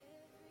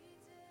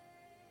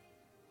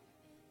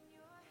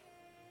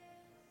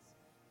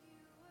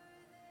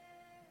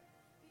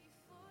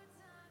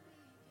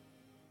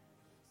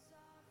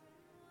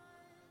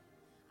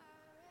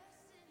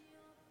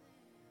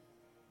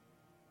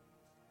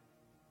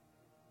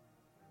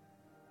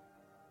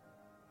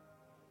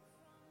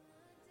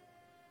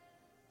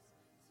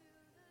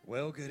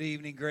Well, good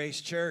evening,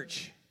 Grace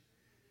Church.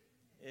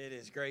 It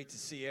is great to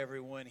see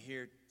everyone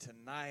here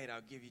tonight.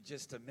 I'll give you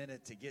just a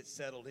minute to get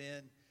settled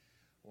in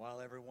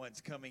while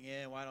everyone's coming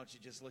in. Why don't you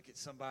just look at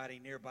somebody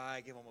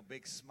nearby, give them a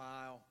big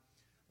smile,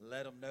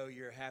 let them know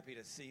you're happy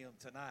to see them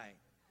tonight.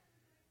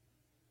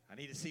 I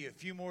need to see a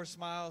few more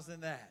smiles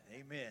than that.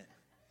 Amen.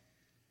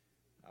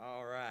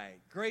 All right.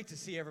 Great to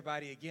see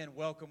everybody again.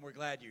 Welcome. We're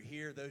glad you're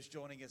here. Those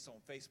joining us on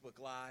Facebook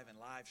Live and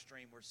live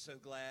stream, we're so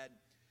glad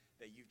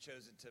that you've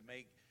chosen to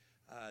make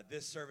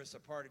this service a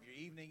part of your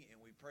evening,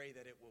 and we pray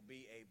that it will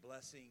be a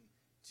blessing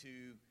to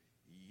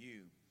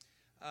you.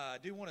 I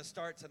do want to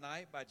start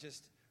tonight by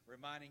just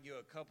reminding you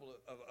a couple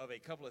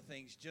of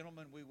things.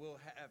 Gentlemen, we will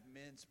have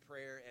men's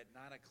prayer at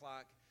 9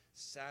 o'clock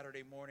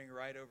Saturday morning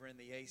right over in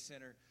the A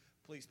Center.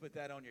 Please put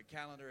that on your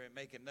calendar and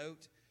make a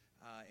note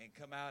and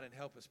come out and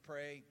help us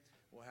pray.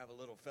 We'll have a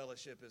little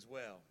fellowship as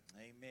well.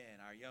 Amen.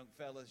 Our young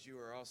fellas, you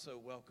are also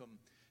welcome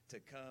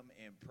to come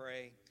and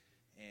pray.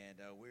 And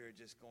we're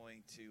just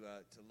going to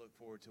look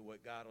forward to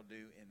what God will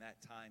do in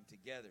that time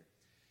together.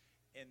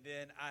 And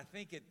then I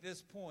think at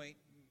this point,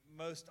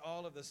 most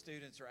all of the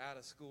students are out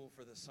of school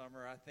for the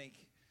summer. I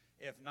think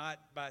if not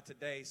by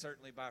today,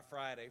 certainly by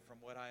Friday, from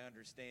what I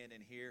understand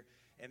and hear.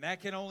 And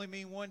that can only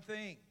mean one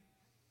thing.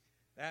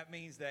 That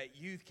means that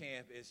youth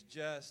camp is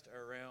just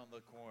around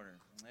the corner.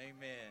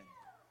 Amen.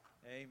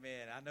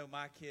 Amen. I know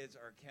my kids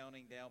are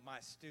counting down, my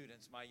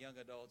students, my young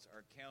adults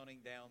are counting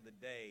down the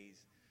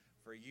days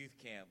for youth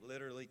camp,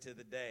 literally to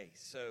the day.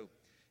 So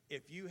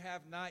if you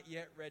have not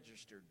yet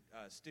registered,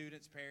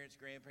 students, parents,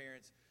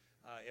 grandparents,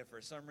 if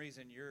for some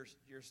reason your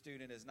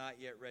student is not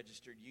yet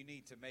registered, you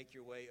need to make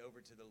your way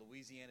over to the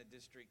Louisiana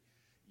District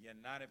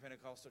United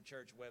Pentecostal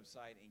Church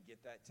website and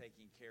get that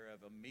taken care of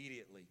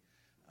immediately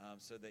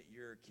so that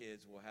your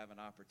kids will have an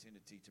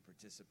opportunity to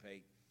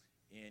participate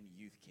in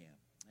youth camp.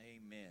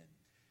 Amen.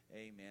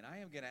 Amen. I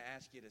am going to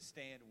ask you to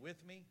stand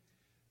with me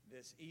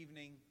this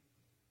evening.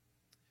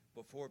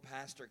 Before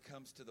Pastor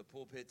comes to the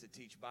pulpit to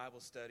teach Bible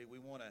study, we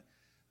want to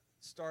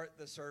start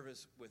the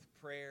service with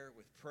prayer,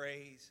 with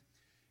praise.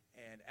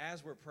 And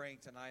as we're praying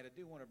tonight, I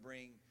do want to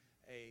bring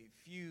a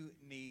few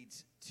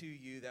needs to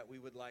you that we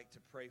would like to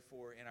pray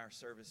for in our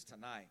service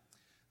tonight.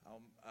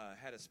 I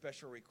had a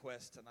special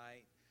request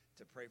tonight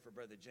to pray for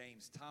Brother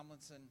James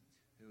Tomlinson,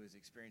 who is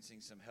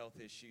experiencing some health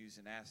issues,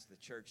 and asked the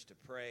church to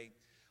pray.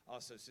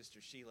 Also,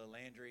 Sister Sheila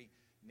Landry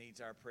needs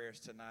our prayers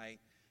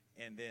tonight.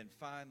 And then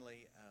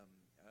finally,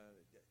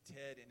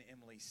 Ted and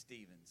Emily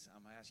Stevens.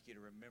 I'm going to ask you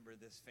to remember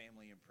this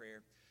family in prayer.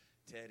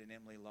 Ted and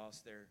Emily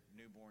lost their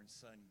newborn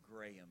son,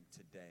 Graham,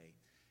 today.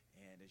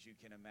 And as you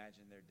can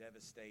imagine, they're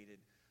devastated,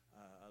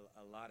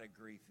 a lot of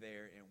grief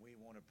there. And we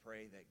want to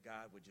pray that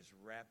God would just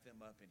wrap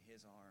them up in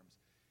his arms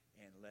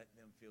and let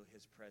them feel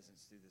his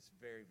presence through this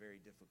very,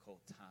 very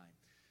difficult time.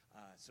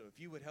 So if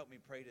you would help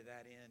me pray to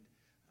that end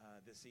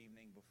this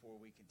evening before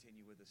we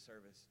continue with the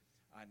service,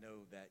 I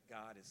know that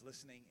God is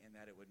listening and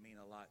that it would mean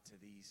a lot to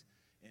these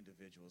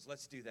individuals.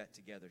 Let's do that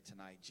together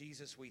tonight.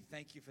 Jesus, we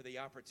thank you for the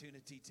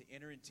opportunity to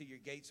enter into your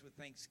gates with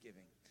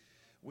thanksgiving.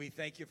 We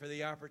thank you for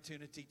the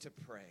opportunity to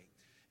pray.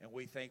 And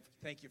we thank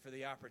you for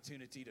the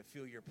opportunity to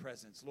feel your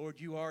presence.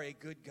 Lord, you are a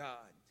good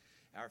God.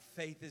 Our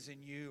faith is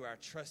in you. Our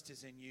trust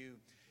is in you.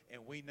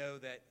 And we know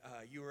that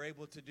you are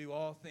able to do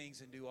all things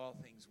and do all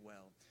things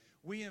well.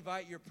 We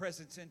invite your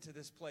presence into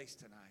this place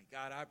tonight.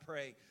 God, I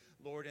pray,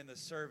 Lord, in the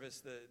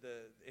service,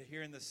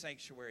 here in the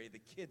sanctuary, the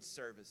kids'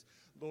 service,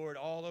 Lord,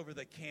 all over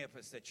the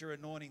campus, that your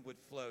anointing would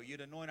flow. You'd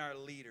anoint our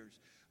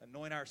leaders,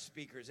 anoint our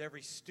speakers,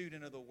 every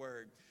student of the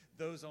word,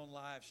 those on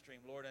live stream.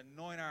 Lord,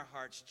 anoint our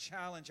hearts,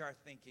 challenge our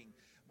thinking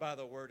by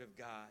the word of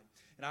God.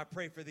 And I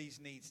pray for these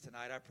needs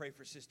tonight. I pray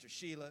for Sister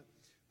Sheila.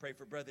 Pray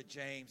for Brother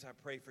James. I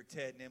pray for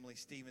Ted and Emily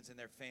Stevens and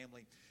their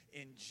family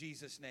in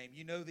Jesus' name.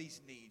 You know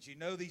these needs. You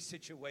know these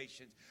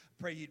situations.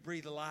 I pray you'd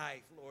breathe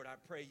life, Lord. I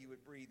pray you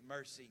would breathe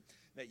mercy,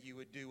 that you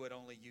would do what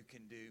only you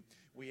can do.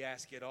 We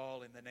ask it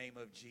all in the name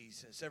of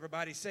Jesus.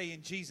 Everybody say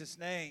in Jesus'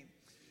 name.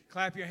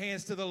 Clap your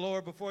hands to the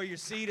Lord before you're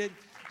seated.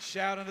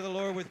 Shout unto the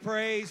Lord with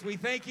praise. We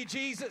thank you,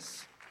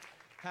 Jesus.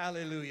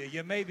 Hallelujah.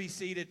 You may be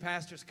seated.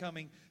 Pastor's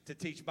coming to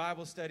teach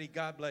Bible study.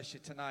 God bless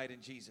you tonight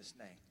in Jesus'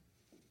 name.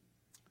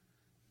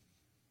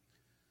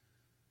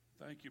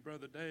 Thank you,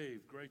 Brother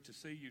Dave. Great to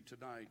see you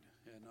tonight.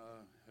 And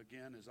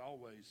again, as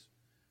always,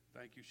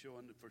 thank you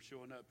for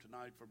showing up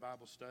tonight for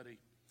Bible study.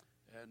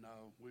 And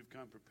we've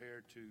come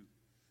prepared to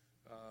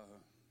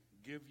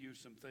give you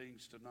some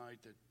things tonight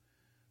that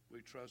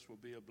we trust will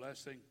be a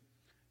blessing,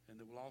 and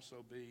that will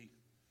also be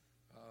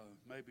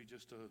maybe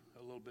just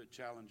a little bit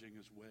challenging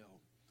as well.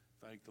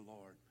 Thank the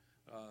Lord.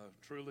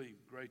 Truly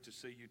great to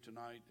see you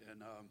tonight.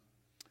 And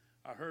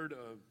I heard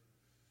a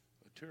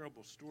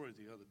terrible story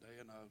the other day,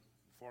 and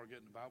before I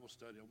get into Bible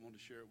study, I want to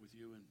share it with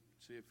you and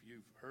see if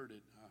you've heard it.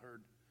 I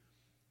heard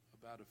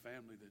about a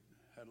family that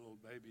had a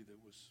little baby that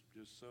was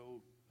just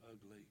so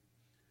ugly.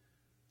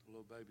 The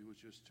little baby was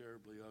just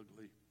terribly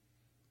ugly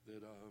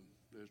that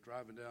they was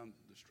driving down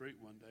the street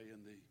one day,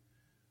 and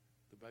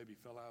the baby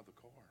fell out of the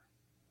car.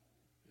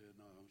 And it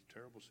was a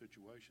terrible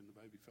situation. The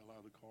baby fell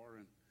out of the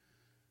car, and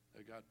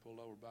They got pulled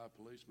over by a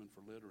policeman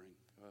for littering.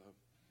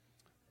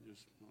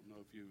 Just don't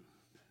know if you...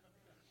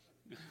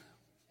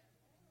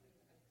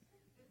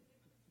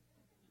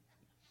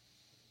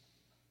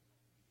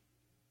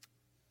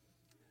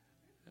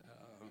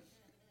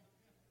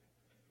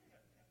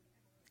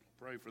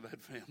 Pray for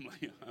that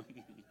family.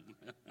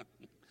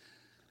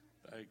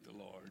 Thank the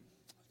Lord.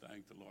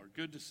 Thank the Lord.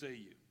 Good to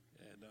see you.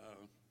 And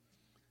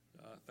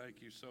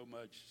thank you so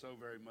much, so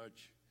very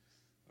much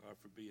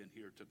for being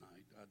here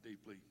tonight. I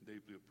deeply,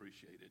 deeply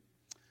appreciate it.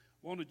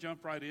 I want to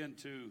jump right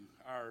into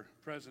our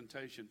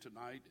presentation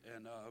tonight.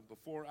 And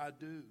before I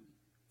do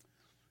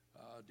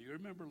you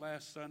remember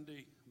last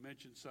Sunday I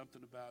mentioned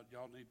something about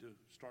y'all need to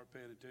start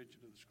paying attention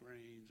to the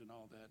screens and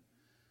all that?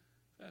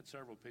 I had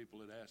several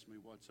people that asked me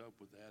what's up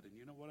with that, and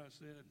you know what I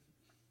said?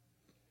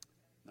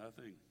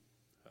 Nothing.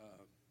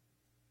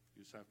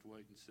 You just have to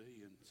wait and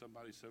see. And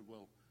somebody said,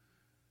 well,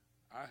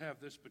 I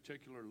have this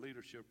particular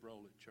leadership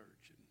role at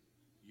church, and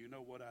you know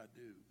what I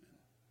do. And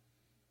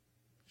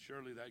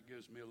surely that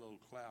gives me a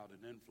little clout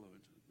and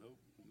influence. Nope,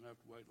 I'm going to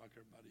have to wait like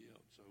everybody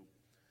else.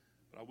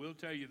 But I will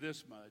tell you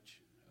this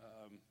much.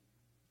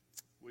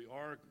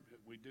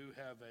 We do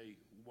have a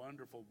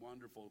wonderful,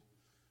 wonderful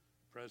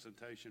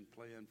presentation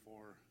planned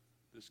for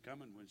this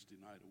coming Wednesday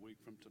night, a week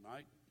from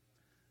tonight,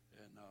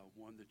 and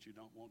one that you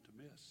don't want to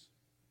miss.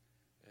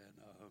 And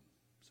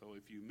so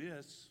if you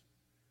miss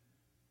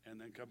and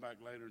then come back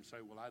later and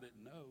say, well, I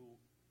didn't know,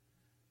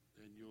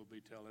 then you'll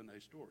be telling a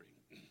story.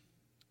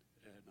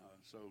 And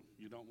so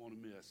you don't want to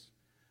miss.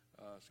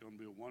 It's going to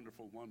be a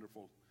wonderful,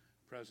 wonderful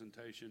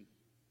presentation.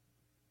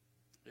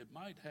 It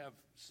might have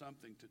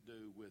something to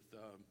do with,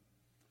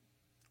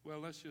 well,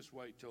 let's just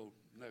wait till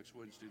next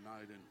Wednesday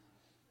night and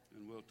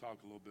we'll talk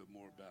a little bit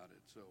more about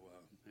it. So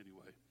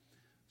anyway,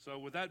 so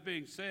with that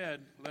being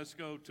said, let's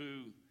go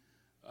to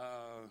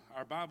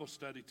our Bible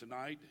study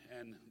tonight,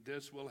 and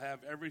this will have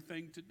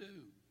everything to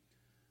do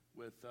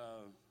with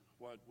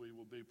what we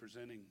will be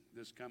presenting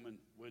this coming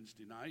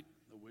Wednesday night,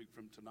 a week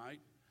from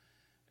tonight.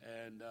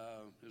 And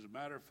as a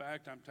matter of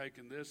fact, I'm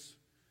taking this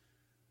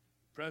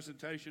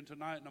presentation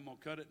tonight and I'm going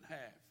to cut it in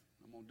half.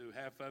 I'm going to do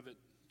half of it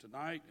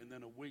tonight, and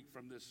then a week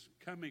from this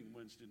coming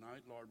Wednesday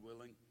night, Lord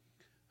willing,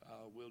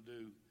 we'll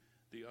do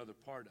the other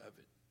part of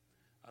it.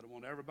 I don't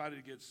want everybody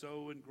to get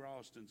so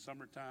engrossed in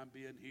summertime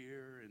being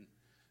here and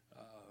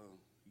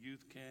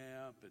youth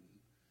camp and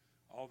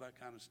all that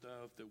kind of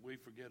stuff that we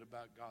forget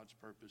about God's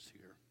purpose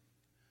here.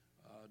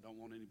 Don't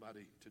want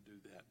anybody to do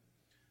that.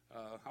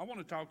 I want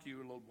to talk to you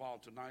a little while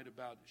tonight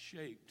about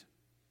shaped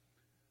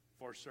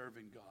for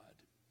serving God.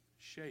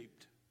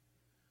 Shaped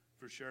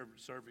for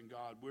serving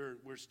God.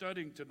 We're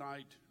studying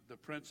tonight the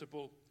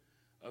principle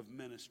of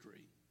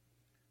ministry.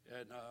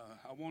 And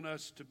I want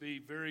us to be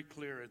very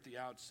clear at the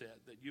outset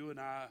that you and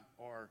I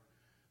are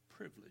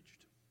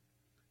privileged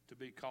to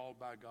be called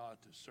by God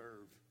to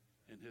serve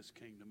in His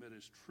kingdom. It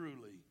is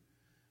truly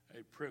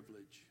a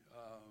privilege.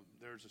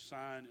 There's a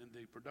sign in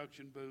the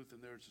production booth,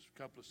 and there's a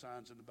couple of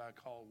signs in the back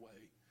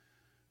hallway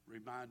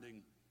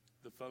reminding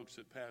the folks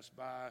that pass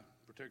by,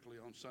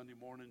 particularly on Sunday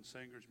morning,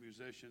 singers,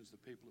 musicians, the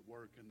people that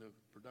work in the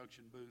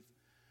production booth,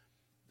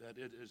 that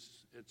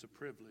it's a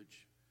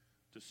privilege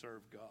to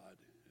serve God.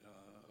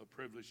 A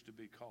privilege to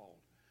be called.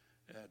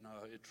 And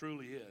it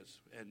truly is.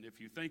 And if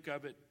you think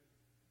of it,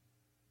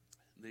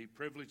 the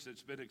privilege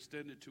that's been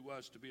extended to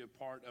us to be a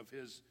part of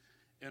His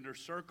inner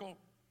circle,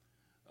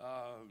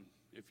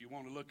 if you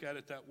want to look at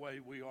it that way,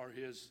 we are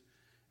His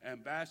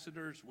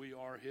ambassadors, we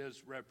are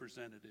His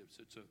representatives.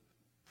 It's a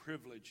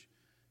privilege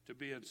to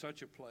be in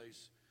such a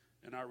place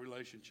in our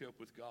relationship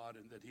with God,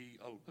 and that He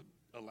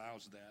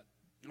allows that.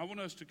 I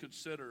want us to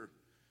consider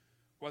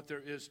what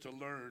there is to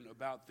learn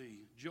about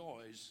the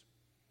joys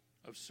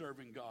of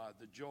serving God,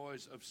 the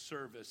joys of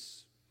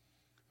service.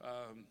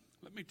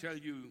 Let me tell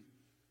you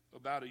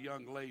about a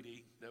young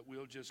lady that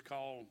we'll just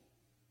call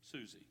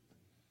Susie.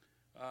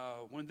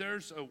 When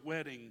there's a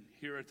wedding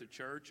here at the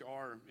church,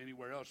 or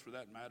anywhere else for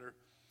that matter,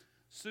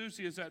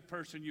 Susie is that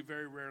person you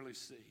very rarely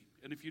see.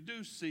 And if you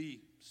do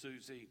see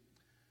Susie,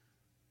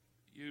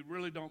 you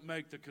really don't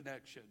make the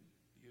connection.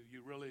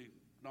 You really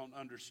don't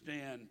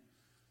understand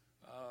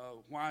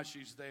why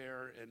she's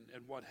there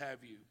and what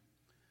have you.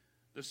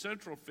 The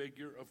central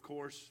figure, of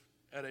course,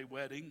 at a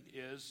wedding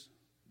is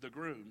the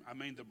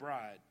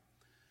bride.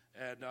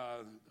 And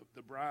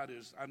the bride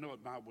is, I know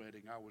at my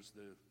wedding, I was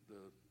the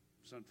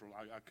central,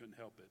 I couldn't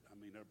help it. I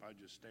mean, everybody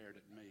just stared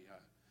at me.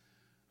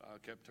 I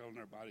kept telling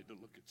everybody to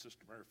look at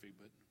Sister Murphy,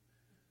 but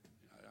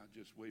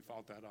we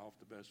fought that off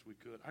the best we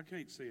could. I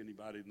can't see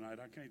anybody tonight.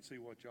 I can't see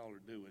what y'all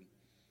are doing.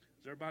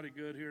 Is everybody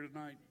good here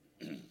tonight?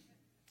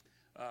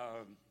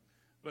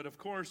 But of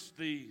course,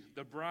 the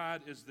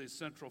bride is the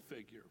central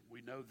figure.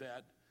 We know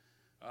that.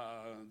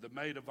 The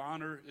maid of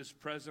honor is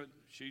present.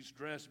 She's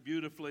dressed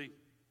beautifully.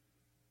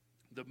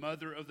 The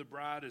mother of the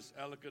bride is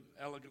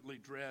elegantly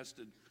dressed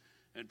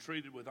and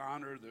treated with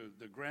honor.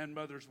 The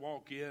grandmothers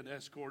walk in,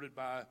 escorted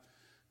by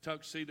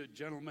tuxedoed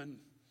gentlemen,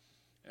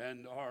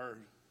 and are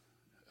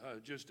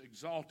just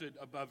exalted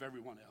above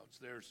everyone else.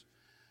 There's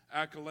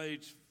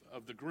accolades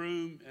of the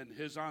groom and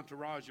his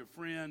entourage of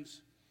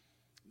friends,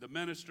 the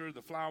minister,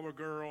 the flower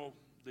girl,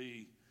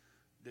 the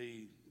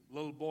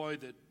little boy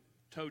that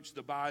totes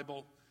the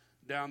Bible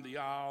down the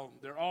aisle.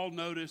 They're all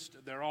noticed.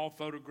 They're all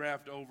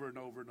photographed over and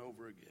over and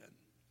over again.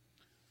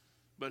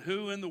 But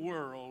who in the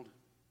world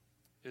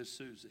is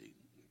Susie?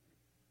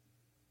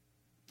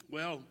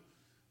 Well,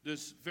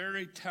 this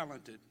very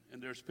talented,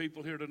 and there's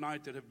people here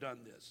tonight that have done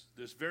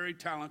this very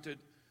talented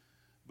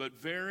but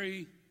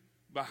very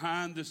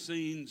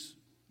behind-the-scenes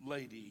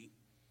lady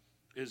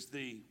is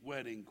the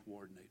wedding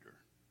coordinator.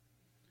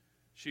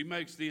 She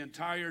makes the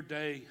entire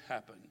day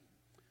happen.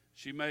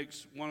 She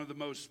makes one of the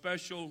most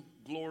special,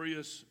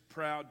 glorious,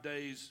 proud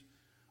days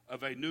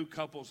of a new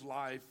couple's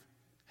life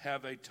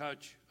have a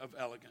touch of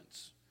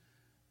elegance.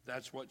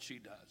 That's what she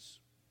does.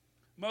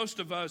 Most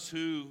of us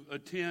who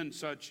attend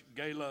such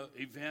gala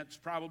events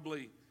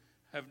probably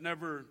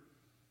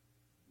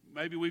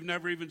maybe we've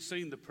never even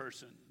seen the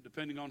person,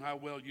 depending on how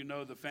well you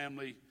know the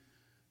family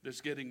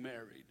that's getting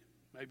married.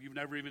 Maybe you've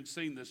never even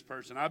seen this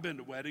person. I've been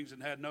to weddings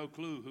and had no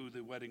clue who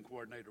the wedding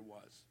coordinator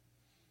was.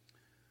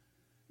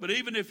 But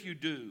even if you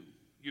do,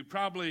 you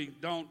probably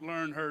don't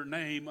learn her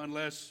name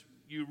unless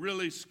you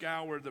really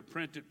scour the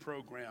printed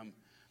program.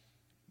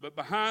 But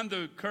behind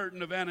the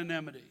curtain of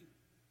anonymity,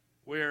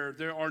 where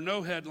there are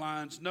no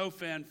headlines, no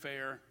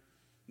fanfare,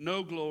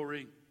 no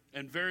glory,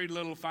 and very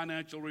little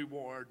financial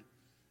reward,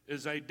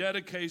 is a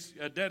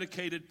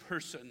dedicated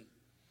person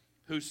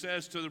who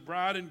says to the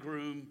bride and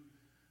groom,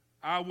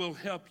 I will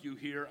help you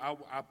here.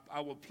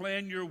 I will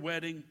plan your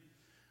wedding.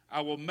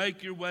 I will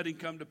make your wedding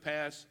come to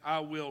pass. I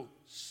will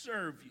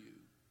serve you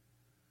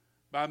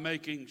by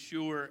making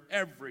sure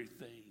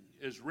everything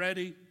is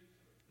ready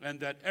and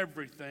that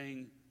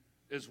everything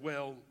is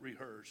well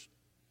rehearsed.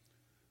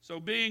 So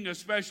being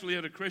especially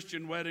at a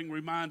Christian wedding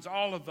reminds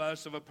all of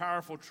us of a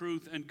powerful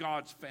truth in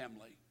God's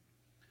family.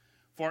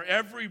 For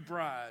every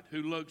bride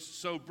who looks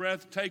so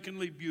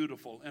breathtakingly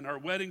beautiful in her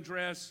wedding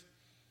dress,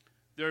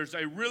 there's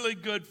a really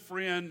good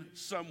friend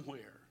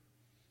somewhere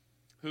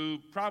who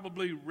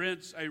probably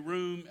rents a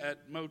room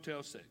at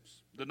Motel 6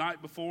 the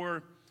night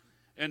before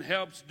and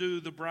helps do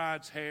the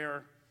bride's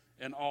hair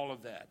and all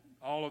of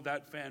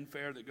that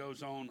fanfare that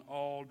goes on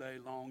all day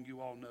long.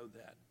 You all know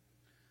that.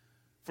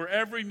 For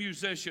every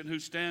musician who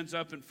stands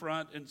up in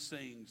front and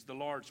sings the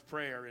Lord's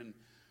Prayer and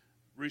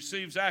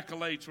receives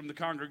accolades from the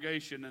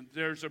congregation, and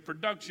there's a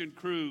production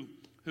crew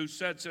who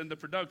sits in the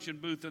production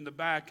booth in the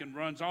back and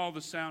runs all the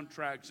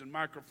soundtracks and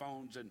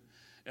microphones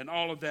and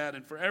all of that.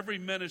 And for every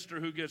minister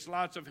who gets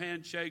lots of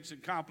handshakes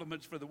and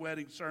compliments for the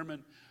wedding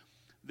sermon,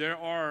 there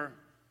are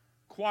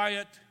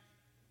quiet,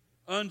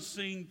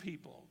 unseen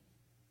people,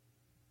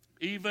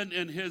 even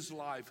in his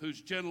life,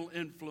 whose gentle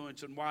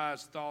influence and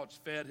wise thoughts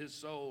fed his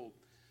soul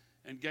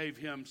and gave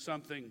him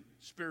something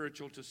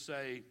spiritual to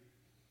say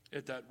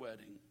at that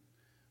wedding.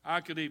 I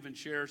could even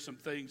share some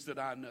things that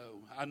I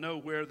know. I know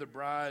where the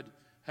bride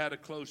had a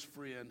close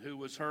friend who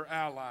was her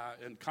ally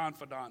and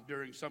confidant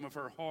during some of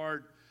her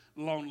hard,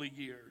 lonely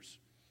years.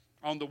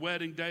 On the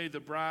wedding day, the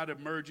bride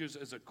emerges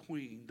as a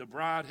queen. The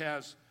bride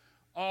has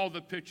all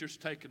the pictures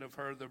taken of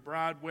her. The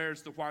bride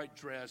wears the white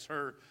dress.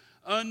 Her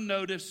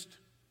unnoticed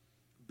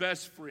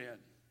best friend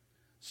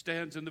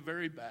stands in the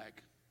very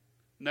back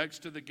next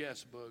to the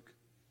guest book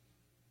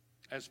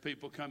as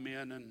people come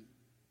in and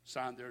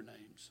sign their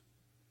names.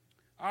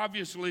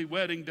 Obviously,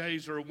 wedding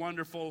days are a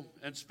wonderful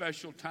and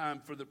special time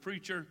for the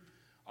preacher.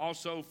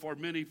 Also, for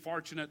many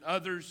fortunate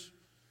others,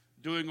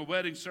 doing a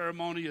wedding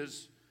ceremony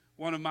is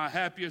one of my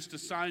happiest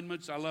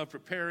assignments. I love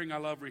preparing. I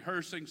love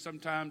rehearsing,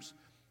 sometimes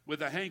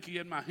with a hanky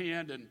in my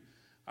hand, and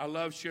I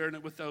love sharing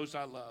it with those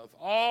I love.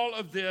 All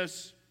of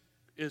this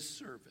is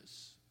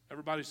service.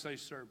 Everybody say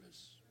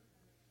service.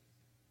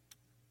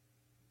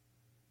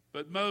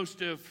 But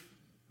most, if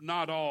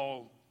not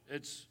all,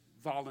 it's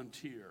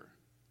volunteer.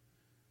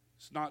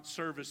 It's not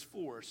service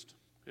forced,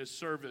 it's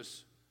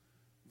service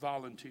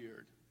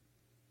volunteered.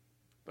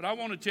 But I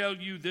want to tell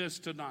you this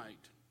tonight.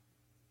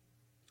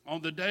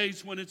 On the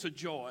days when it's a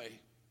joy,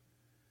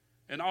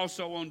 and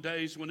also on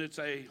days when it's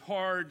a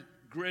hard,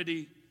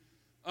 gritty,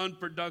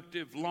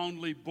 unproductive,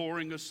 lonely,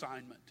 boring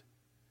assignment,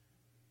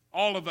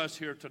 all of us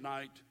here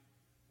tonight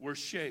were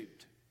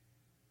shaped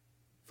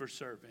for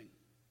serving.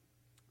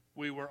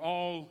 We were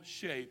all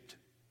shaped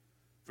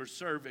for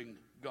serving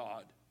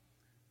God.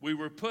 We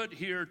were put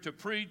here to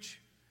preach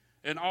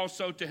and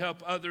also to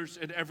help others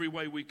in every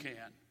way we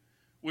can.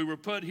 We were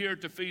put here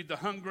to feed the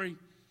hungry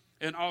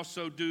and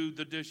also do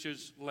the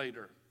dishes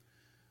later.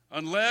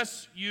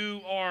 Unless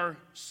you are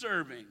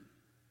serving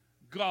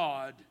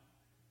God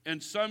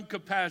in some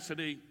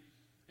capacity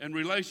in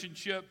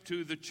relationship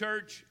to the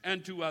church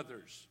and to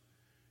others,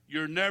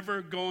 you're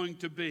never going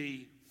to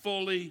be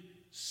fully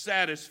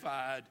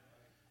satisfied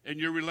in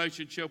your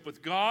relationship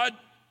with God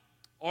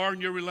or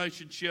in your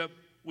relationship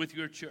with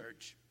your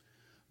church.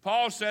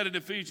 Paul said in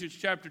Ephesians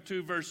chapter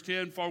 2, verse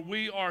 10, "For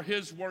we are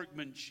his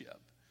workmanship,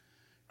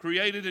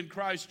 created in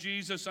Christ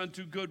Jesus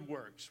unto good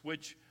works,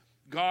 which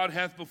God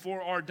hath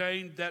before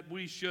ordained that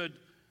we should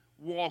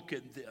walk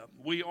in them."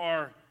 We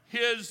are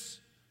his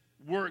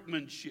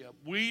workmanship.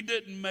 We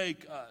didn't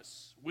make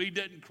us. We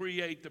didn't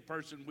create the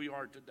person we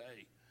are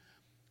today.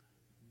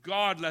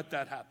 God let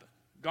that happen.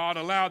 God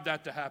allowed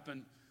that to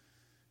happen,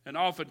 and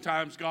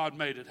oftentimes God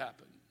made it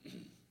happen.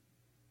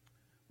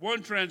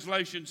 One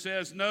translation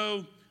says,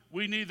 no,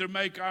 we neither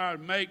make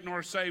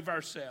nor save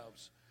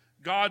ourselves.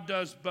 God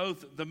does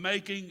both the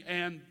making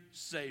and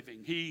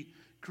saving. He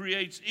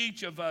creates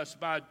each of us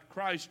by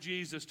Christ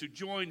Jesus to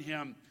join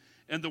him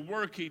in the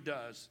work he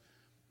does,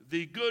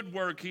 the good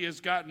work he has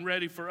gotten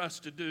ready for us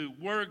to do,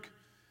 work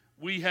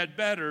we had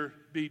better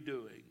be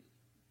doing.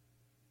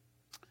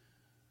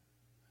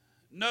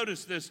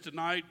 Notice this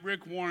tonight.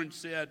 Rick Warren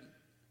said,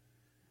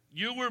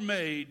 you were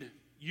made,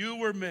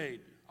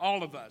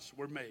 all of us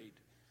were made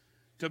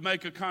to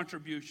make a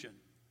contribution,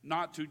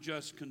 not to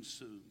just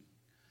consume.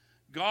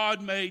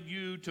 God made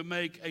you to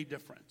make a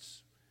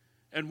difference.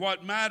 And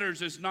what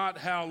matters is not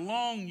how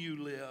long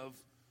you live,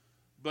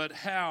 but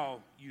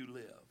how you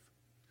live.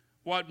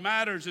 What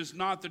matters is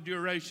not the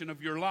duration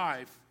of your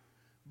life,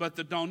 but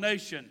the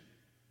donation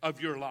of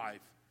your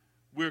life.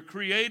 We're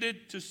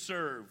created to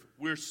serve.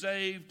 We're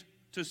saved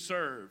to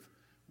serve.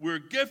 We're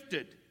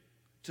gifted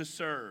to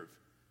serve.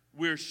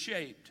 We're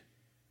shaped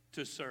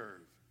to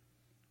serve.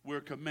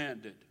 We're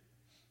commanded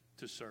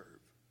to serve.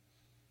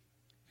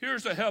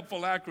 Here's a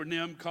helpful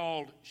acronym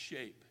called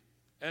SHAPE,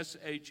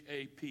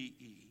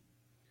 S-H-A-P-E.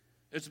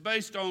 It's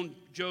based on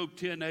Job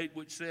 10:8,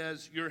 which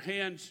says, your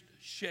hands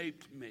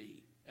shaped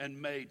me and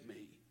made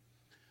me.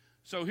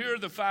 So here are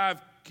the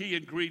 5 key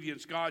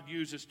ingredients God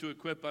uses to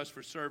equip us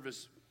for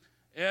service.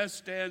 S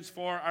stands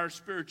for our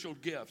spiritual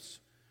gifts.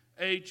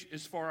 H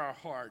is for our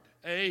heart.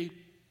 A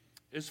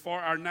is for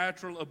our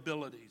natural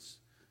abilities.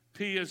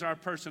 P is our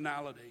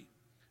personality.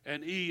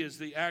 And E is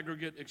the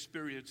aggregate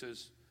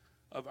experiences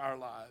of our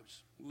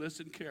lives.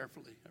 Listen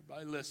carefully.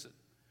 Everybody listen.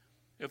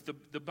 If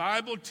the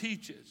Bible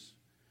teaches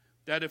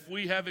that if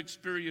we have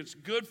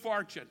experienced good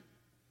fortune,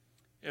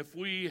 if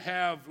we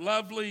have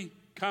lovely,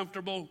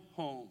 comfortable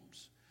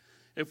homes,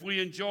 if we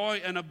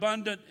enjoy an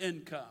abundant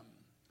income,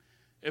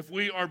 if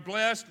we are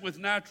blessed with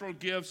natural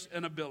gifts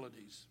and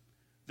abilities,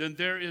 then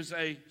there is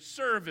a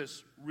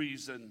service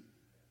reason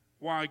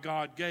why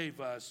God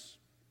gave us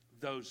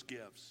those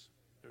gifts.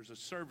 There's a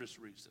service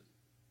reason.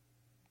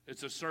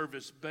 It's a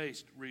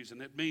service-based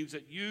reason. It means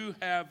that you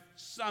have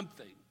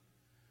something.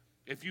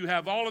 If you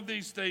have all of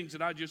these things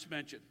that I just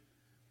mentioned,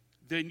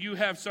 then you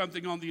have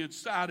something on the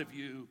inside of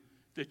you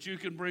that you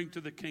can bring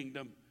to the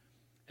kingdom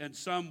in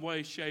some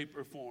way, shape,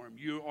 or form.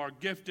 You are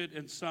gifted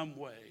in some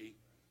way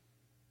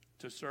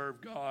to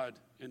serve God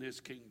in his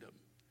kingdom.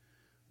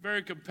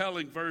 Very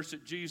compelling verse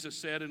that Jesus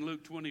said in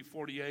Luke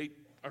 12:48.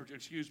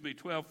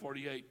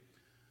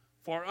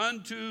 For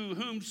unto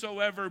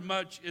whomsoever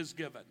much is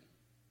given,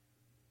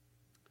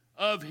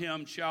 of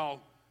him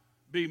shall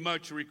be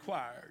much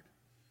required.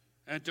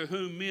 And to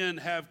whom men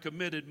have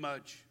committed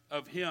much,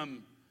 of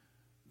him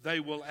they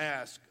will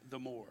ask the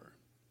more.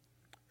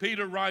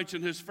 Peter writes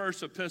in his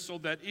first epistle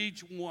that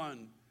each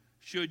one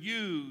should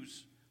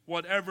use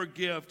whatever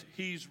gift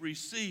he's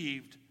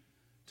received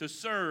to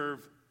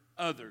serve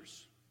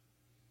others.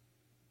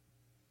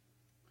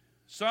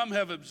 Some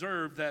have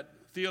observed that,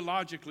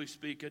 theologically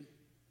speaking,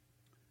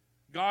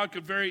 God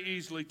could very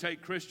easily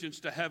take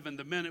Christians to heaven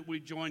the minute we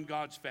join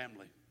God's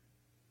family.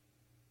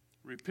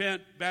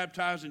 Repent,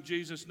 baptize in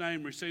Jesus'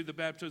 name, receive the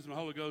baptism of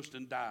the Holy Ghost,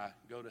 and die,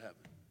 go to heaven.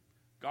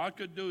 God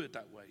could do it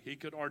that way. He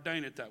could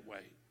ordain it that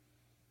way.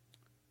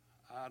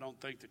 I don't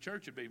think the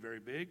church would be very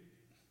big.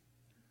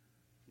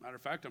 Matter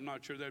of fact, I'm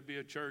not sure there'd be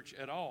a church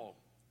at all.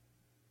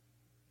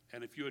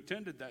 And if you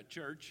attended that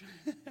church,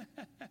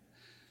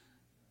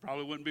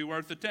 probably wouldn't be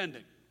worth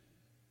attending.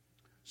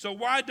 So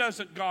why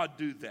doesn't God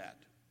do that?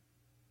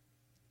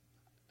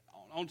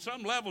 On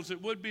some levels,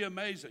 it would be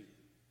amazing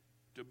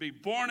to be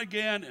born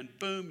again and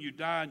boom, you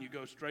die and you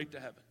go straight to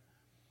heaven.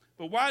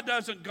 But why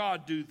doesn't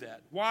God do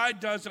that? Why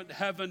doesn't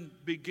heaven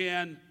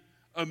begin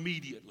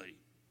immediately?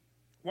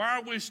 Why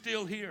are we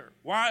still here?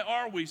 Why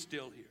are we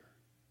still here?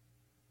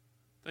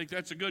 I think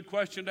that's a good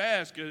question to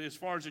ask as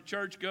far as the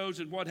church goes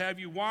and what have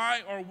you.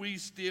 Why are we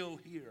still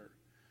here?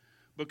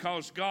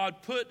 Because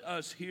God put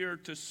us here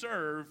to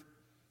serve,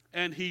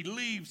 and he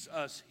leaves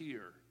us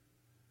here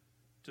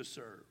to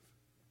serve.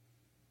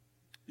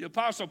 The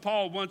Apostle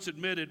Paul once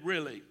admitted,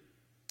 really,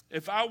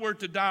 if I were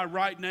to die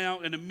right now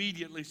and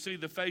immediately see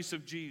the face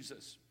of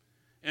Jesus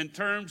in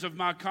terms of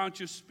my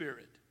conscious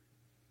spirit,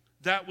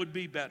 that would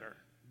be better.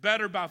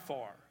 Better by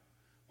far.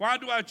 Why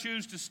do I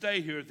choose to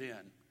stay here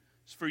then?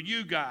 It's for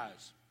you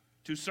guys,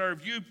 to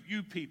serve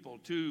you people,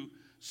 to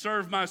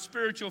serve my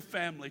spiritual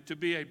family, to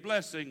be a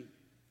blessing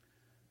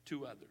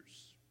to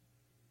others.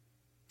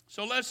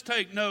 So let's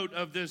take note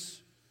of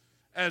this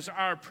as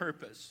our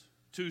purpose,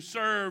 to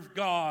serve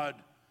God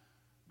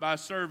by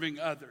serving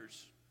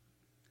others.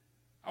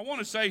 I want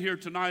to say here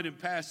tonight in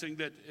passing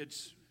that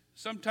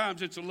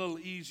sometimes it's a little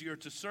easier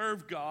to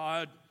serve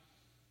God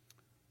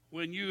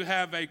when you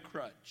have a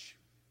crutch,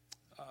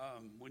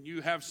 when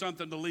you have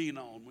something to lean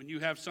on, when you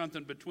have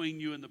something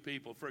between you and the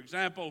people. For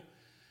example,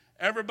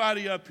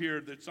 everybody up here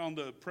that's on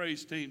the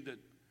praise team that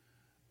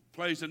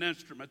plays an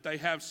instrument. They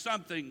have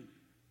something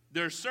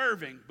they're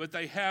serving, but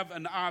they have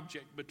an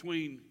object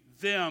between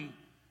them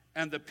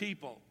and the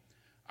people.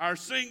 Our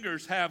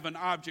singers have an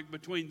object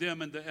between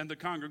them and the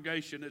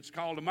congregation. It's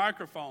called a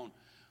microphone.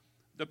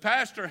 The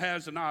pastor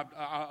has an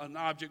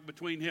object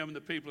between him and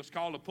the people. It's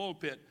called a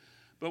pulpit.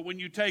 But when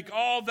you take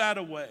all that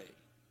away,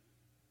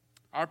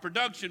 our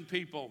production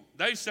people,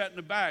 they sit in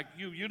the back.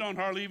 You don't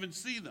hardly even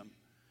see them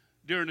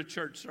during a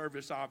church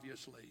service,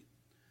 obviously.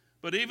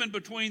 But even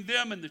between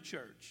them and the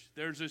church,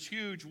 there's this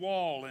huge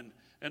wall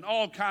and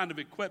all kind of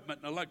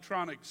equipment and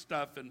electronic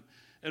stuff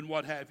and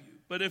what have you.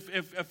 But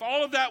if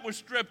all of that was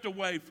stripped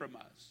away from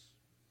us,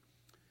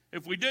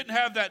 if we didn't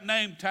have that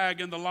name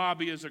tag in the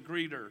lobby as a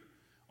greeter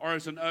or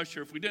as an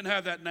usher, if we didn't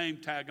have that name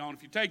tag on,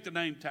 if you take the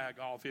name tag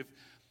off,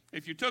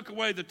 if you took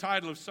away the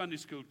title of Sunday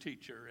school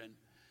teacher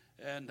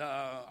and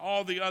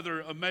all the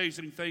other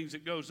amazing things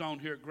that goes on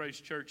here at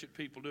Grace Church that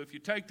people do, if you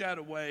take that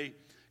away,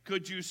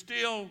 could you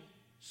still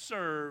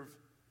serve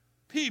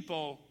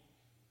people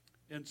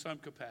in some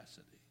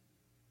capacity?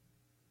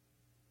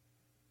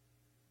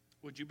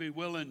 Would you be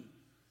willing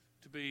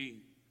to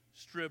be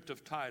stripped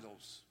of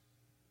titles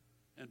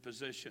and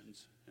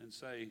positions and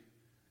say,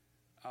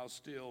 I'll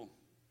still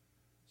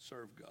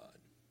serve God?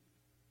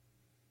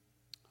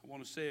 I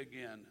want to say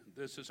again,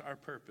 this is our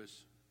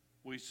purpose.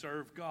 We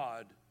serve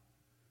God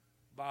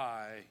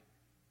by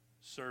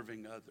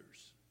serving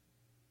others.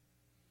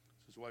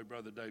 This is why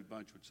Brother Dave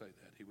Bunch would say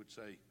that. He would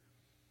say,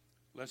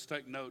 let's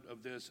take note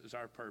of this as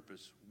our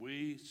purpose.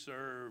 We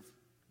serve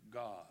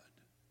God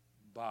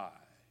by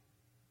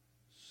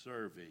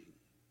serving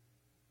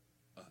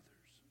others.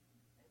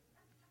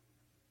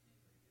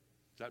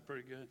 Is that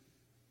pretty good?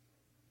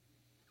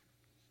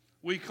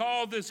 We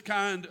call this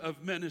kind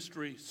of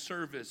ministry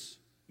service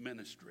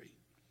ministry.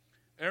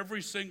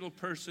 Every single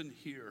person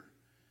here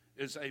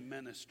is a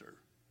minister,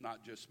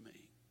 not just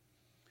me.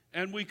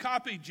 And we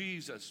copy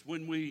Jesus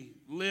when we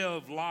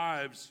live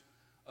lives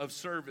of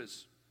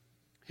service.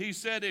 He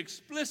said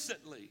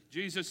explicitly,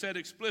 Jesus said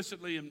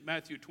explicitly in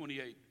Matthew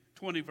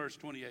 20 verse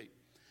 28,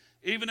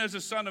 even as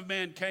the Son of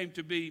Man came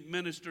to be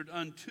ministered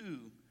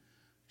unto,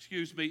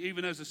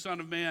 even as the Son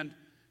of Man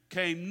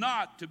came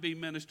not to be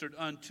ministered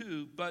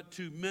unto, but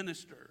to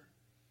minister.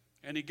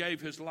 And he gave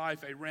his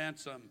life a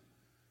ransom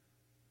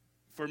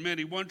for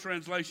many. One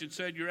translation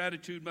said, your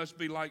attitude must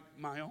be like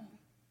my own.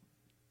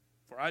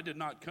 For I did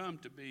not come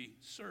to be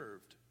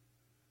served,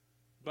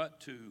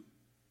 but to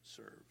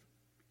serve.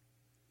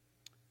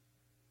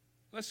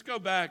 Let's go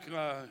back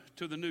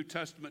to the New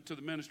Testament, to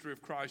the ministry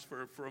of Christ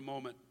for a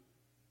moment.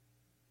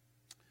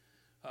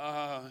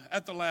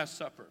 At the Last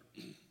Supper.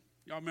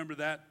 Y'all remember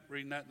that?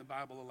 Reading that in the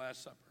Bible, the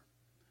Last Supper.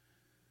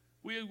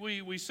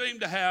 We seem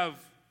to have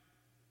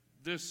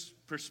this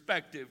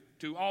perspective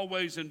to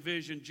always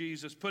envision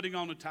Jesus putting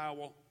on a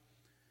towel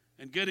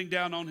and getting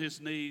down on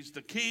his knees,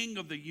 the King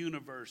of the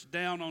universe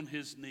down on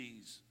his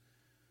knees,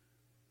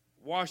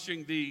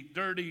 washing the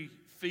dirty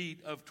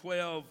feet of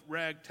 12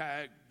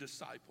 ragtag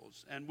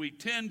disciples. And we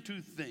tend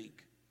to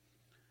think,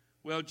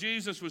 well,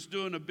 Jesus was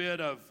doing a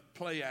bit of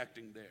play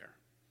acting there.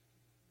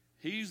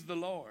 He's the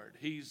Lord.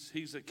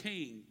 He's a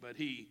king, but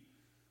he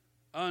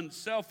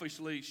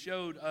unselfishly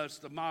showed us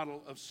the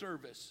model of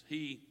service.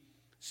 He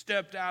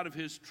stepped out of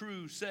his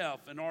true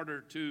self in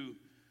order to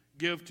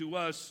give to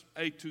us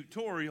a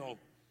tutorial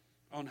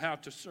on how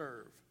to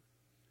serve.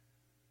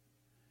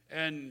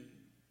 And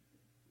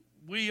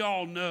we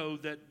all know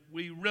that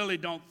we really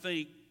don't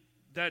think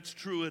that's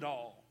true at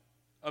all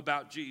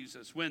about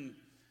Jesus. When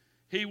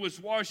he was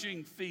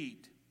washing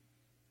feet,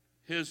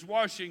 his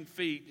washing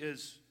feet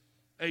is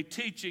a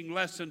teaching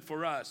lesson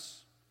for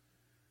us.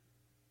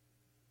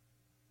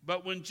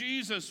 But when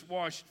Jesus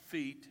washed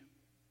feet,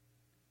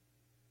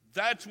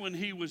 that's when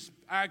he was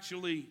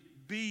actually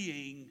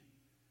being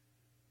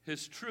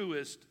his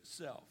truest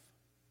self.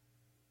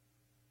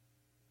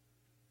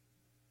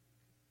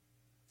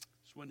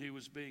 It's when he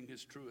was being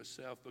his truest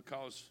self,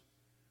 because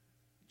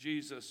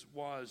Jesus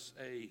was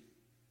a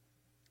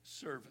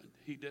servant.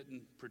 He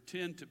didn't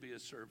pretend to be a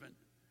servant.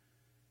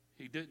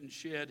 He didn't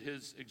shed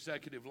his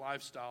executive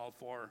lifestyle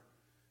for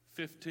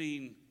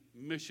 15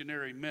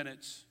 missionary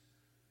minutes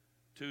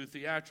to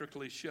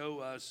theatrically show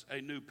us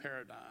a new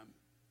paradigm.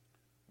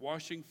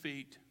 Washing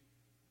feet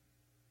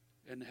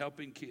and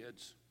helping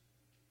kids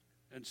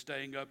and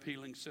staying up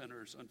healing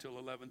sinners until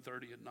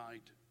 11:30 at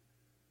night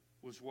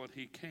was what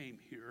he came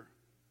here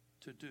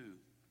to do.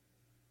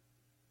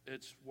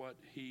 It's what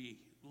he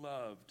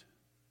loved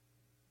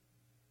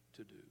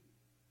to do.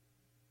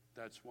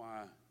 That's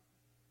why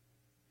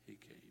he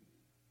came.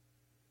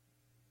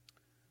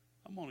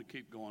 I'm going to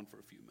keep going for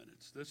a few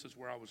minutes. This is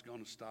where I was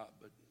going to stop,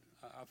 but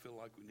I feel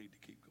like we need to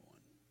keep going.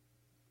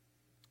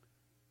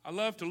 I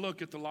love to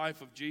look at the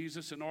life of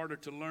Jesus in order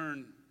to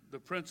learn the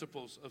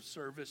principles of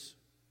service.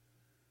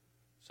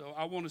 So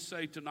I want to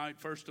say tonight,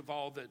 first of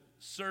all, that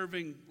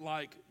serving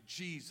like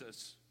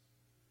Jesus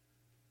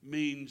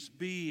means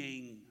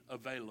being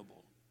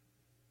available.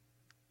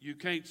 You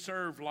can't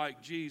serve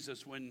like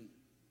Jesus when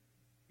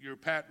your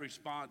pat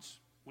response,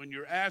 when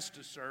you're asked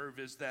to serve,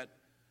 is that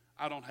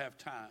I don't have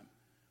time.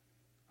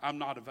 I'm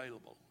not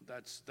available.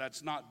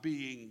 That's not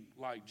being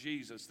like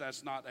Jesus.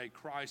 That's not a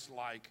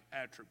Christ-like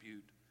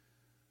attribute,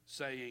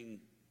 saying,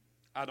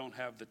 I don't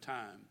have the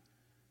time.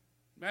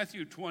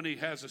 Matthew 20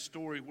 has a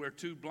story where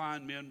two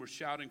blind men were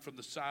shouting from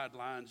the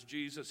sidelines,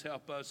 Jesus,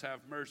 help us, have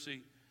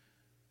mercy.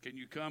 Can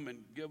you come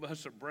and give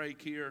us a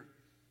break here?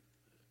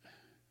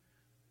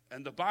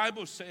 And the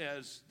Bible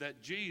says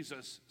that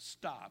Jesus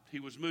stopped. He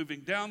was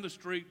moving down the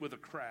street with a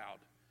crowd.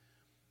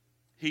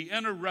 He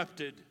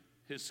interrupted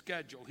his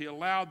schedule. He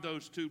allowed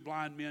those two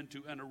blind men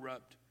to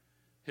interrupt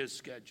his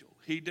schedule.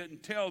 He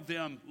didn't tell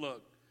them,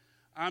 look,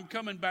 I'm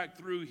coming back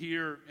through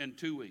here in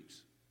 2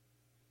 weeks.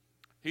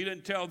 He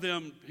didn't tell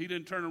them, he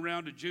didn't turn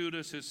around to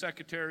Judas, his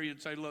secretary,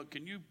 and say, look,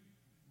 can you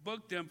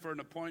book them for an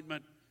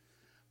appointment?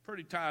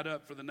 Pretty tied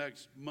up for the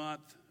next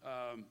month.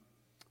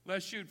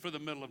 Let's shoot for the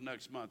middle of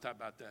next month. How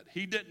about that?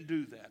 He didn't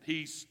do that.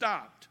 He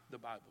stopped, the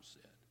Bible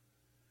said.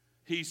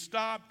 He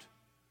stopped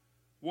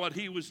what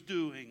he was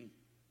doing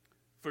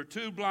for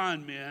two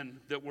blind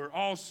men that were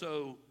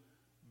also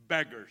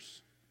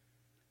beggars.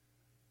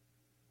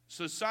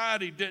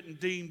 Society didn't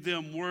deem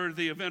them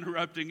worthy of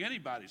interrupting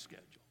anybody's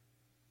schedule,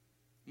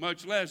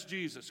 much less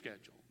Jesus'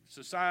 schedule.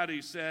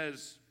 Society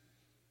says,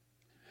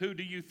 who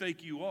do you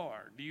think you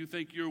are? Do you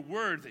think you're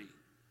worthy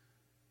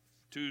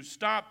to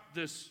stop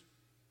this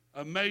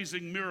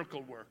amazing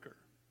miracle worker?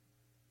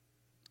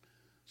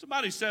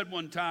 Somebody said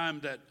one time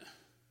that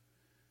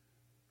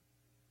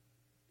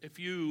if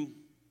you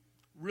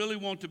really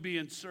want to be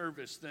in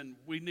service, then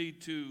we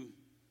need to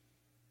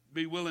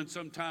be willing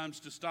sometimes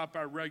to stop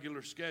our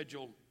regular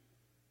schedule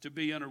to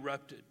be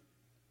interrupted.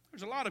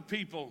 There's a lot of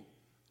people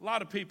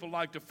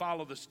like to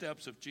follow the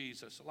steps of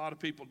Jesus. A lot of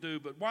people do,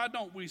 but why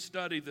don't we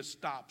study the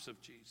stops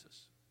of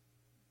Jesus?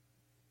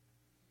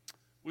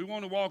 We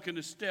want to walk in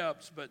the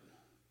steps, but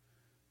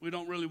we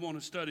don't really want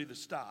to study the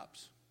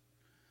stops.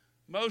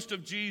 Most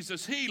of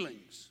Jesus'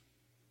 healings,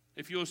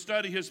 if you'll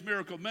study his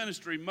miracle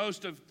ministry,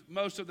 most of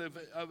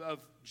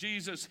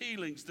Jesus'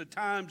 healings, the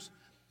times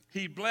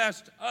he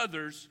blessed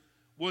others,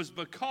 was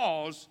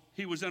because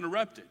he was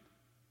interrupted.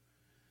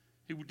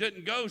 He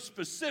didn't go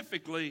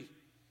specifically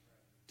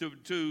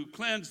to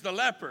cleanse the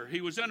leper.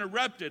 He was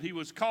interrupted. He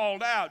was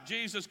called out.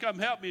 Jesus, come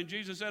help me. And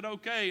Jesus said,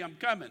 okay, I'm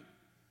coming.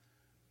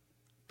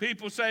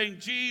 People saying,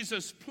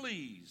 Jesus,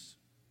 please.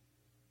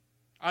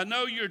 I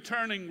know you're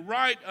turning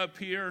right up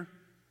here,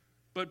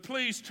 but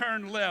please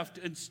turn left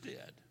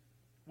instead.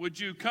 Would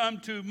you come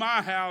to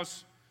my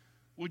house?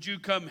 Would you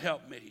come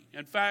help me?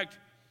 In fact,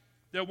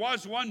 there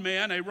was one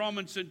man, a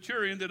Roman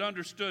centurion that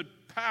understood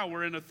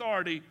power and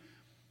authority,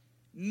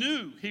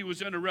 knew he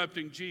was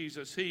interrupting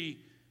Jesus. He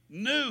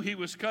knew he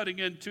was cutting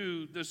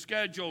into the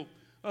schedule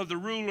of the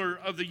ruler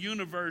of the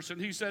universe. And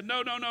he said,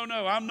 no,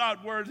 I'm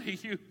not worthy.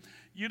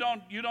 You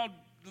don't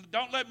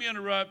let me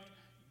interrupt.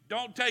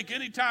 Don't take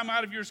any time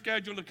out of your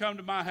schedule to come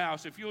to my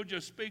house. If you'll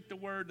just speak the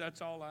word,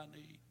 that's all I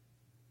need.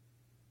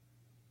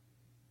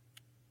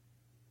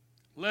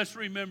 Let's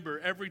remember,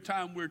 every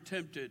time we're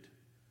tempted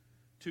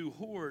to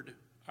hoard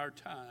our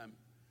time,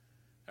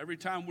 every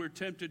time we're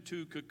tempted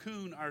to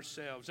cocoon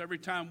ourselves, every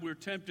time we're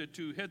tempted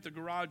to hit the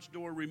garage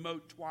door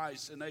remote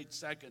twice in 8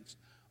 seconds,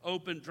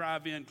 open,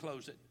 drive in,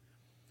 close it,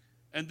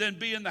 and then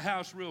be in the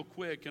house real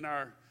quick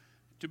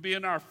to be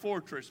in our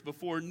fortress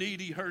before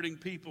needy, hurting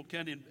people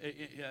can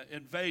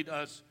invade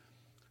us,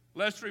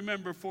 let's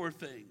remember 4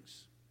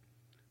 things.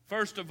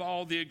 First of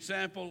all, the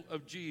example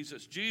of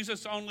Jesus.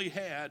 Jesus only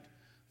had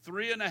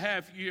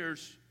 3.5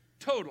 years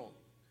total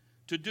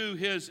to do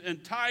his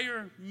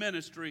entire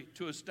ministry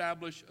to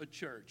establish a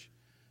church.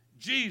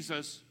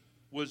 Jesus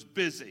was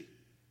busy.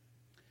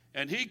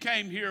 And he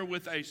came here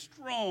with a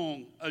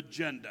strong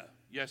agenda.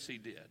 Yes, he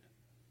did.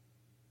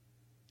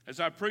 As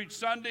I preached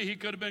Sunday, he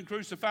could have been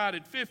crucified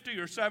at 50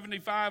 or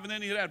 75, and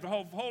then he'd have a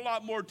whole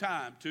lot more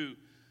time to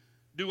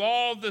do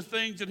all the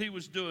things that he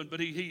was doing. But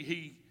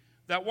he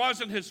that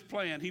wasn't his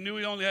plan. He knew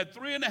he only had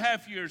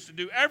 3.5 years to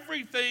do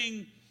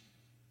everything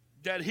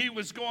that he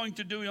was going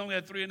to do. He only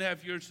had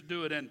 3.5 years to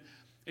do it. And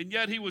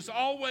yet he was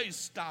always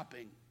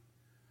stopping.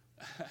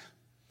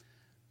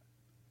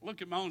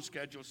 Look at my own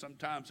schedule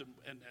sometimes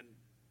and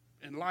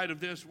in light of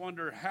this,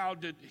 wonder how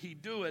did he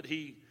do it?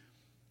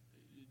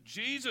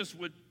 Jesus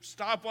would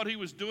stop what he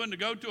was doing to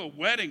go to a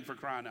wedding, for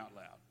crying out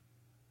loud.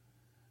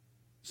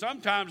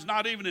 Sometimes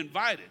not even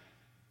invited.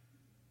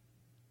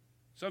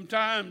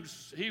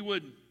 Sometimes he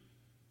would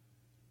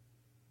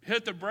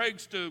hit the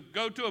brakes to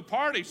go to a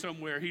party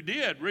somewhere. He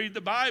did, read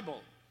the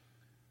Bible.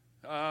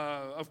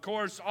 Of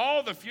course,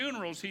 all the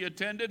funerals he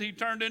attended, he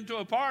turned into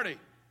a party.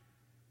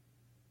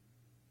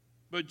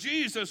 But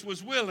Jesus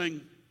was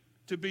willing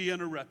to be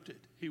interrupted.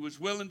 He was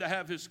willing to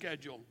have his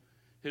schedule,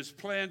 his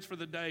plans for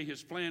the day,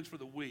 his plans for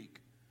the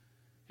week.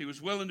 He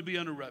was willing to be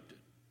interrupted.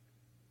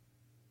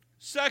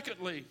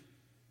 Secondly,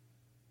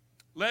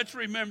 let's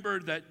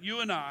remember that you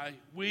and I,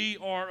 we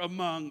are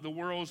among the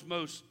world's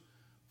most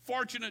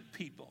fortunate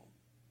people.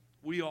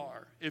 We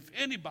are. If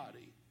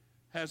anybody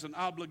has an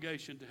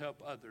obligation to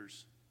help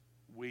others,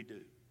 we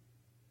do.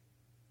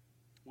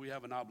 We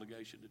have an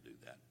obligation to do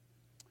that.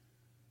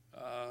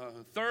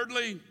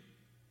 Thirdly,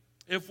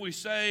 if we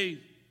say,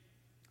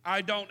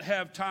 I don't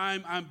have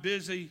time, I'm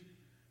busy,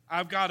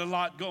 I've got a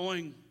lot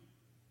going,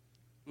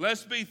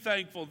 let's be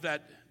thankful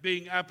that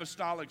being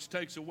apostolics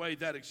takes away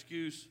that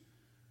excuse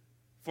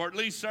for at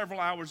least several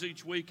hours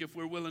each week if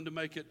we're willing to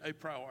make it a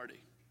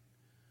priority.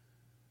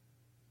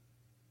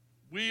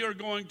 We are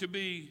going to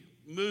be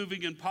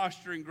moving and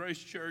posturing Grace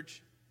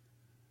Church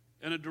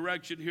in a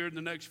direction here in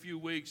the next few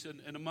weeks.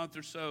 In a month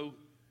or so,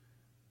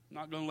 I'm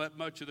not going to let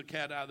much of the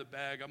cat out of the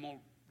bag. I'm going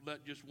to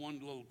let just one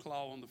little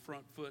claw on the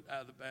front foot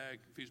out of the bag.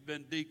 If he's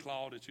been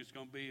declawed, it's just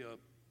going to be a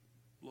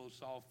little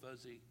soft,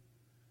 fuzzy,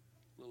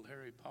 little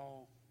hairy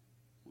paw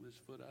with his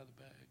foot out of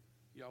the bag.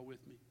 Y'all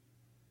with me?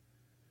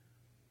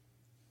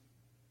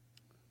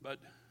 But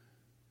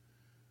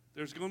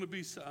there's going to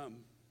be some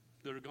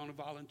that are going to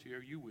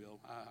volunteer. You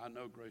will. I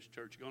know Grace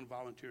Church. You're going to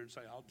volunteer and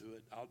say, I'll do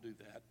it. I'll do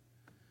that.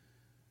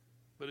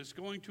 But it's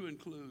going to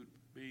include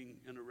being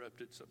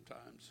interrupted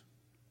sometimes.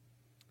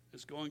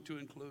 It's going to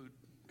include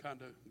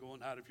kind of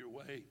going out of your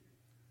way.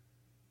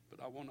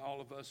 But I want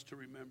all of us to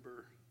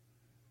remember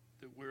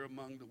that we're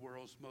among the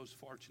world's most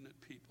fortunate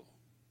people.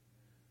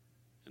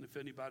 And if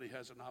anybody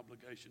has an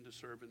obligation to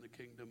serve in the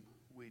kingdom,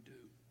 we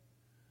do.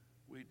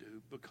 We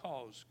do,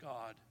 because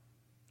God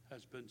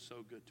has been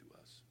so good to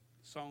us.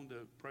 The song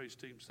the praise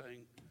team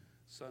sang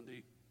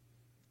Sunday,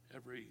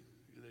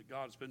 that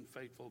God's been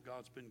faithful,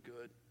 God's been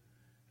good.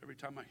 Every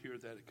time I hear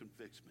that, it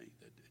convicts me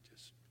that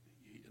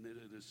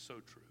it is so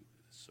true.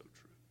 It is so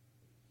true.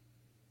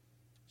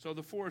 So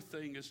the fourth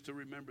thing is to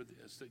remember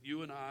this, that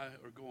you and I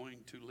are going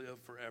to live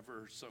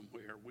forever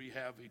somewhere. We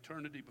have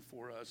eternity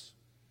before us.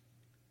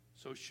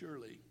 So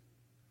surely,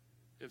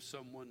 if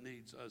someone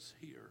needs us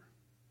here,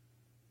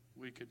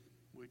 we can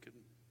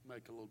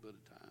make a little bit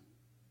of time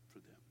for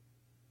them.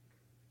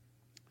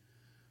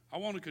 I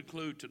want to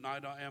conclude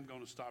tonight. I am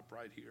going to stop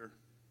right here.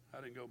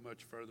 I didn't go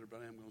much further,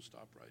 but I am going to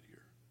stop right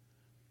here.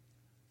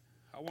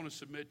 I want to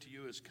submit to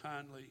you as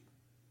kindly,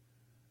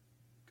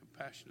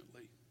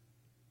 compassionately,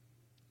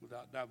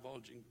 without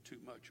divulging too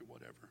much or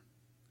whatever.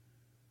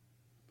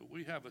 But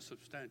we have a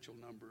substantial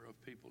number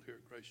of people here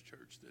at Grace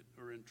Church that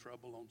are in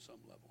trouble on some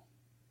level.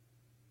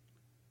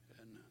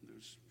 And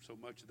there's so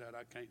much of that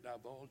I can't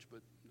divulge,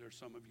 but there's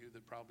some of you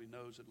that probably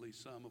knows at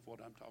least some of what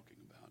I'm talking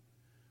about.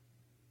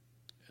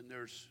 And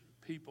there's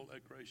people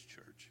at Grace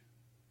Church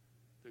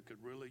that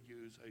could really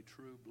use a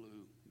true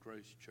blue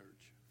Grace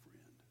Church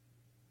friend.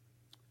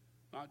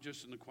 Not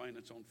just an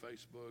acquaintance on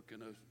Facebook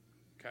and a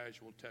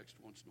casual text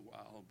once in a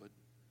while, but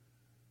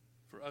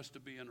for us to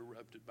be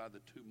interrupted by the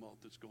tumult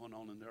that's going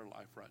on in their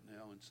life right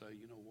now and say,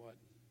 you know what,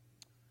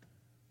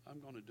 I'm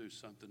going to do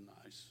something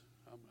nice.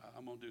 I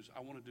want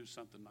to do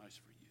something nice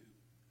for you.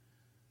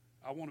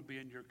 I want to be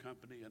in your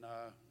company, and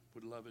I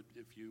would love it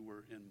if you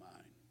were in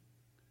mine.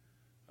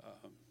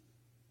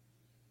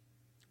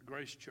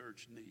 Grace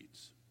Church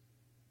needs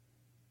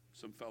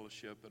some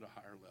fellowship at a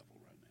higher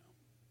level right now.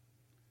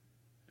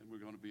 And we're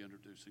going to be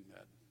introducing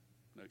that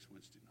next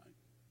Wednesday night.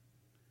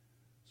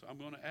 So I'm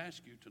going to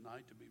ask you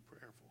tonight to be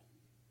prayerful,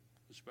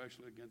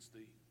 especially against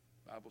the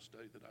Bible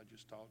study that I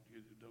just taught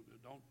you.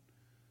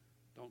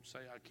 Don't say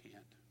I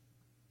can't.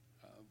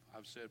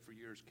 I've said for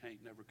years,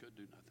 can't never could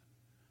do nothing.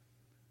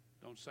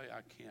 Don't say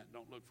I can't.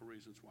 Don't look for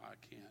reasons why I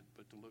can't,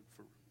 but to look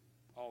for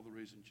all the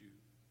reasons you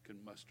can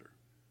muster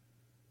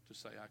to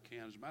say I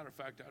can. As a matter of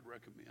fact, I'd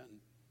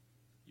recommend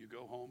you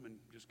go home and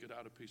just get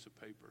out a piece of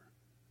paper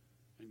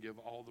and give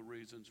all the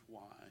reasons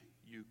why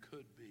you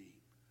could be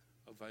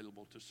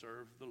available to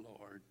serve the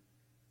Lord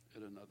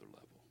at another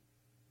level.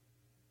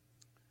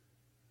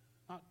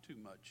 Not too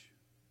much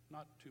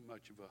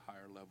of a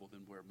higher level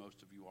than where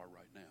most of you are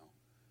right now,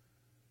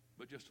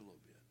 but just a little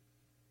bit.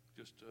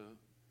 Just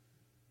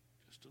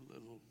a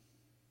little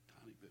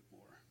tiny bit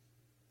more.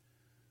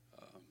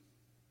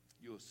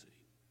 You'll see.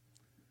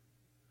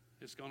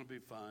 It's going to be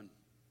fun,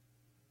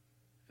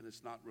 and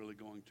it's not really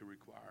going to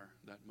require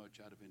that much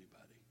out of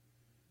anybody.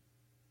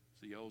 As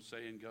the old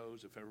saying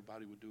goes, if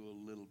everybody would do a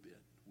little bit,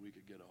 we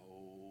could get a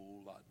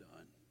whole lot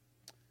done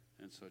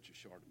in such a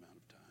short amount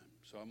of time.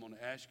 So I'm going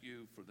to ask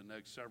you for the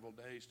next several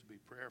days to be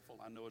prayerful.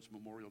 I know it's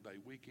Memorial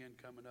Day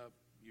weekend coming up.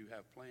 You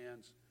have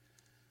plans.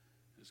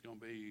 It's going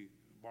to be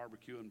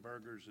barbecue and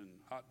burgers and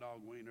hot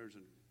dog wieners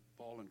and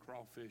boiling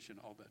crawfish and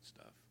all that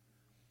stuff.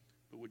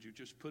 But would you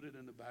just put it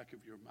in the back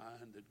of your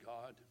mind that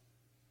God,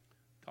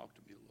 talk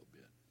to me a little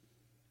bit.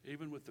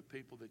 Even with the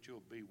people that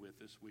you'll be with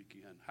this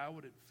weekend, how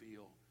would it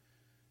feel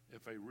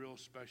if a real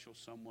special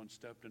someone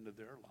stepped into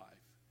their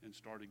life and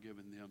started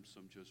giving them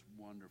some just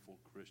wonderful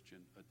Christian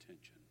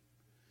attention?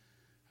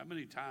 How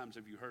many times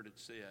have you heard it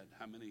said?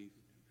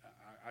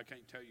 I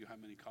can't tell you how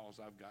many calls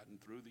I've gotten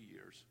through the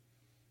years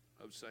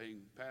of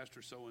saying,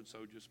 Pastor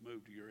so-and-so just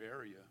moved to your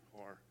area,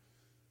 or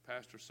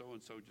Pastor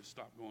so-and-so just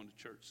stopped going to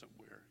church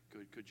somewhere.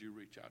 Could you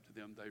reach out to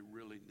them? They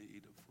really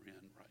need a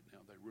friend right now.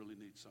 They really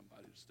need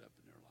somebody to step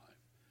in their life.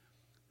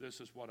 This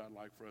is what I'd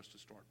like for us to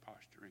start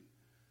posturing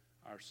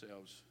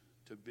ourselves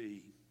to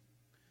be,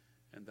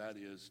 and that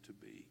is to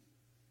be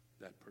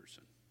that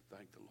person.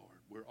 Thank the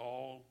Lord. We're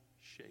all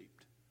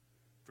shaped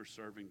for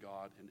serving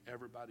God. And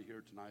everybody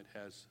here tonight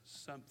has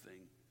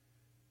something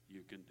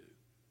you can do.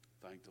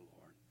 Thank the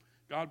Lord.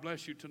 God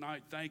bless you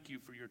tonight. Thank you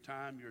for your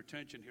time, your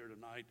attention here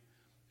tonight.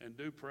 And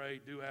do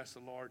pray, do ask the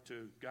Lord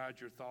to guide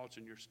your thoughts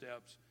and your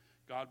steps.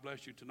 God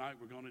bless you tonight.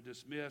 We're going to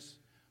dismiss.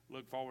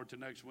 Look forward to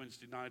next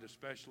Wednesday night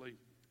especially,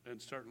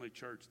 and certainly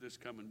church this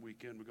coming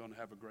weekend. We're going to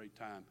have a great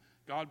time.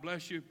 God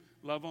bless you.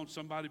 Love on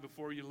somebody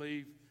before you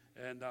leave,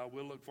 and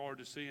we'll look forward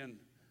to seeing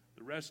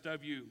the rest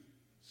of you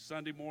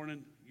Sunday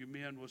morning. You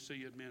men, we'll see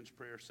you at Men's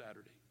Prayer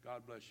Saturday.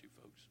 God bless you,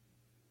 folks.